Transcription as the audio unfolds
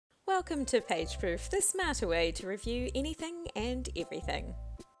Welcome to PageProof, the smarter way to review anything and everything.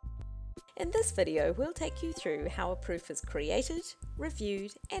 In this video, we'll take you through how a proof is created,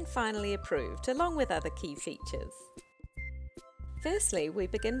 reviewed, and finally approved, along with other key features. Firstly, we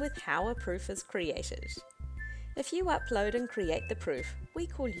begin with how a proof is created. If you upload and create the proof, we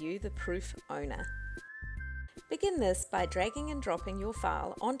call you the proof owner. Begin this by dragging and dropping your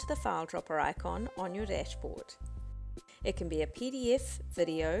file onto the file dropper icon on your dashboard. It can be a PDF,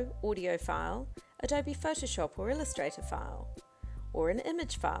 video, audio file, Adobe Photoshop or Illustrator file, or an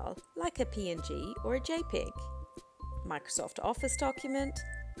image file like a PNG or a JPEG, Microsoft Office document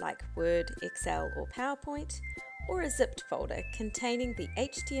like Word, Excel or PowerPoint, or a zipped folder containing the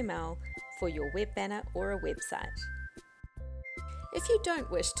HTML for your web banner or a website. If you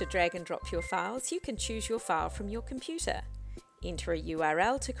don't wish to drag and drop your files, you can choose your file from your computer, enter a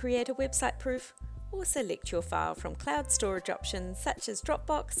URL to create a website proof, or select your file from cloud storage options such as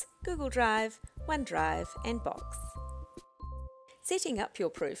Dropbox, Google Drive, OneDrive, and Box. Setting up your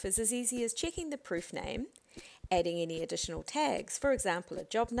proof is as easy as checking the proof name, adding any additional tags, for example a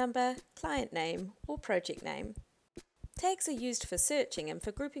job number, client name, or project name. Tags are used for searching and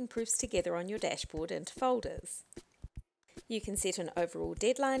for grouping proofs together on your dashboard into folders. You can set an overall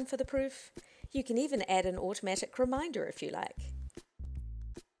deadline for the proof. You can even add an automatic reminder if you like.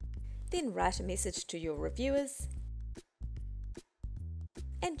 Then write a message to your reviewers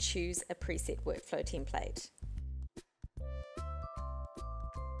and choose a preset workflow template.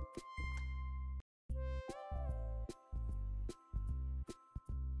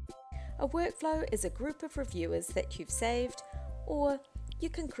 A workflow is a group of reviewers that you've saved, or you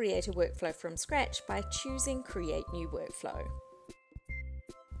can create a workflow from scratch by choosing Create New Workflow.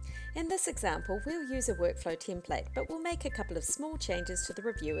 In this example, we'll use a workflow template, but we'll make a couple of small changes to the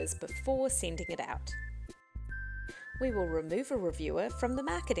reviewers before sending it out. We will remove a reviewer from the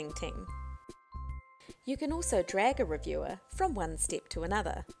marketing team. You can also drag a reviewer from one step to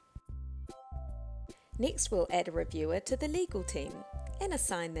another. Next, we'll add a reviewer to the legal team and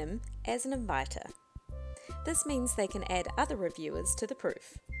assign them as an inviter. This means they can add other reviewers to the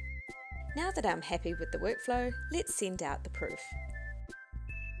proof. Now that I'm happy with the workflow, let's send out the proof.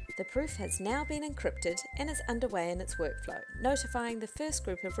 The proof has now been encrypted and is underway in its workflow, notifying the first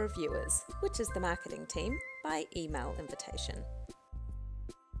group of reviewers, which is the marketing team, by email invitation.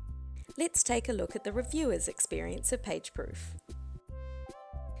 Let's take a look at the reviewer's experience of PageProof.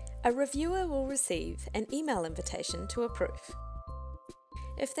 A reviewer will receive an email invitation to a proof.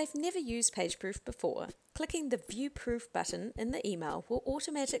 If they've never used PageProof before, clicking the View Proof button in the email will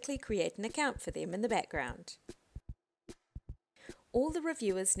automatically create an account for them in the background. All the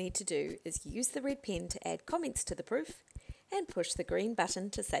reviewers need to do is use the red pen to add comments to the proof and push the green button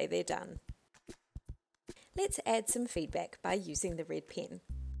to say they're done. Let's add some feedback by using the red pen.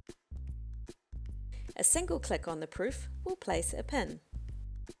 A single click on the proof will place a pin.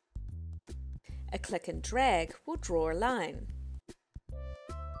 A click and drag will draw a line.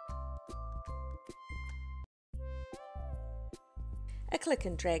 A click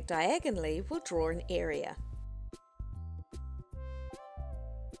and drag diagonally will draw an area.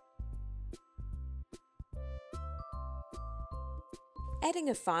 Adding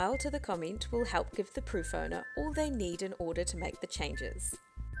a file to the comment will help give the proof owner all they need in order to make the changes.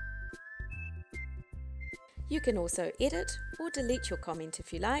 You can also edit or delete your comment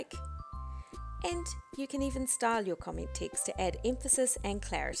if you like, and you can even style your comment text to add emphasis and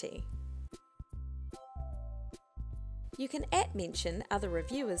clarity. You can @mention other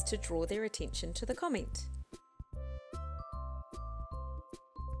reviewers to draw their attention to the comment.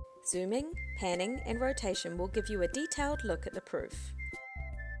 Zooming, panning, and rotation will give you a detailed look at the proof.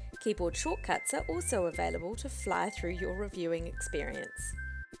 Keyboard shortcuts are also available to fly through your reviewing experience.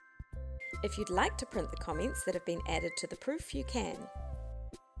 If you'd like to print the comments that have been added to the proof, you can.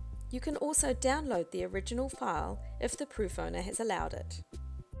 You can also download the original file if the proof owner has allowed it.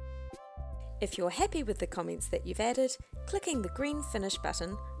 If you're happy with the comments that you've added, clicking the green Finish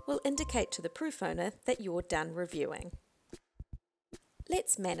button will indicate to the proof owner that you're done reviewing.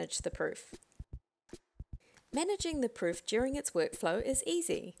 Let's manage the proof. Managing the proof during its workflow is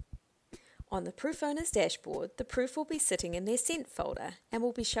easy. On the proof owner's dashboard, the proof will be sitting in their Sent folder and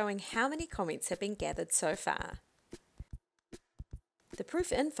will be showing how many comments have been gathered so far. The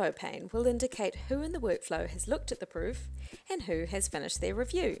Proof Info pane will indicate who in the workflow has looked at the proof and who has finished their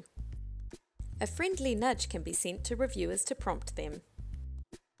review. A friendly nudge can be sent to reviewers to prompt them.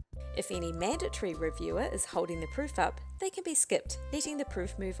 If any mandatory reviewer is holding the proof up, they can be skipped, letting the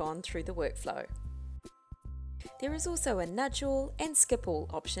proof move on through the workflow. There is also a nudge all and skip all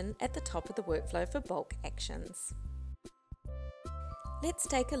option at the top of the workflow for bulk actions. Let's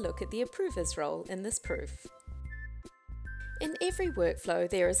take a look at the approver's role in this proof. In every workflow,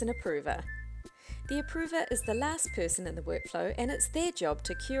 there is an approver. The approver is the last person in the workflow, and it's their job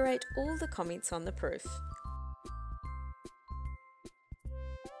to curate all the comments on the proof.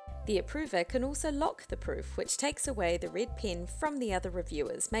 The approver can also lock the proof, which takes away the red pen from the other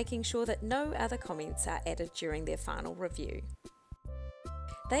reviewers, making sure that no other comments are added during their final review.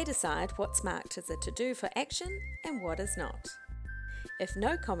 They decide what's marked as a to-do for action and what is not. If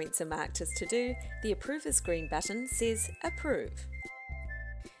no comments are marked as to-do, the approver's green button says Approve.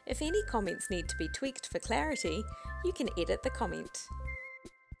 If any comments need to be tweaked for clarity, you can edit the comment.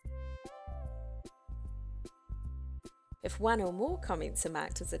 If one or more comments are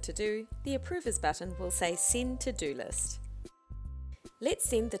marked as a to-do, the approver's button will say Send To-Do List. Let's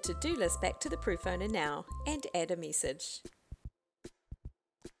send the to-do list back to the proof owner now and add a message.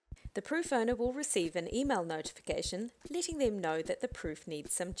 The proof owner will receive an email notification letting them know that the proof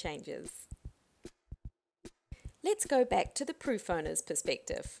needs some changes. Let's go back to the proof owner's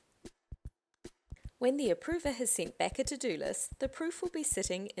perspective. When the approver has sent back a to-do list, the proof will be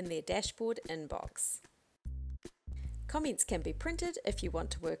sitting in their dashboard inbox. Comments can be printed if you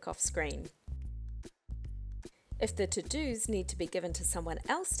want to work off screen. If the to-dos need to be given to someone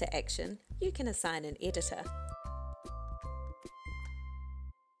else to action, you can assign an editor.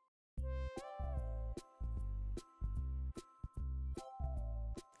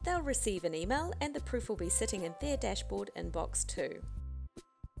 They'll receive an email and the proof will be sitting in their dashboard inbox too.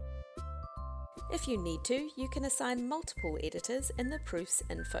 If you need to, you can assign multiple editors in the proof's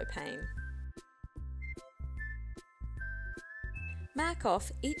info pane. Mark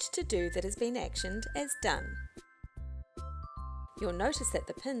off each to-do that has been actioned as done. You'll notice that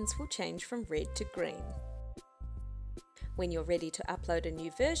the pins will change from red to green. When you're ready to upload a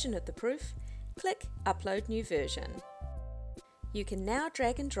new version of the proof, click Upload New Version. You can now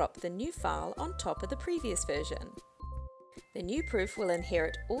drag and drop the new file on top of the previous version. The new proof will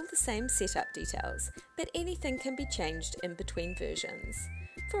inherit all the same setup details, but anything can be changed in between versions.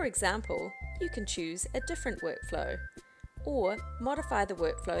 For example, you can choose a different workflow, or modify the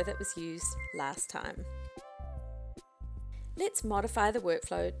workflow that was used last time. Let's modify the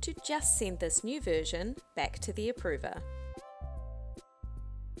workflow to just send this new version back to the approver.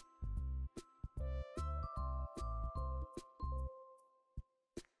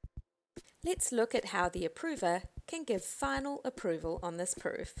 Let's look at how the approver can give final approval on this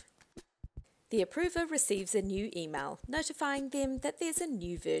proof. The approver receives a new email notifying them that there's a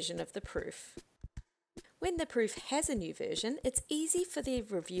new version of the proof. When the proof has a new version, it's easy for the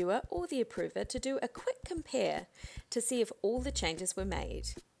reviewer or the approver to do a quick compare to see if all the changes were made.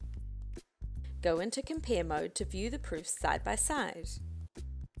 Go into compare mode to view the proofs side by side.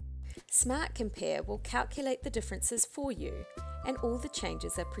 Smart Compare will calculate the differences for you, and all the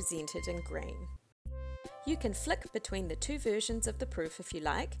changes are presented in green. You can flick between the two versions of the proof if you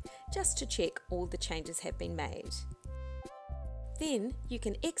like, just to check all the changes have been made. Then you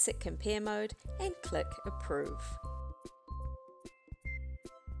can exit compare mode and click Approve.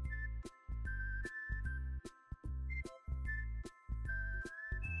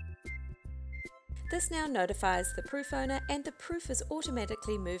 This now notifies the proof owner, and the proof is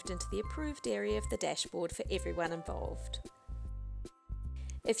automatically moved into the approved area of the dashboard for everyone involved.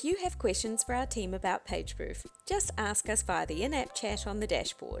 If you have questions for our team about PageProof, just ask us via the in-app chat on the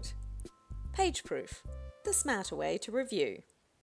dashboard. PageProof, the smarter way to review.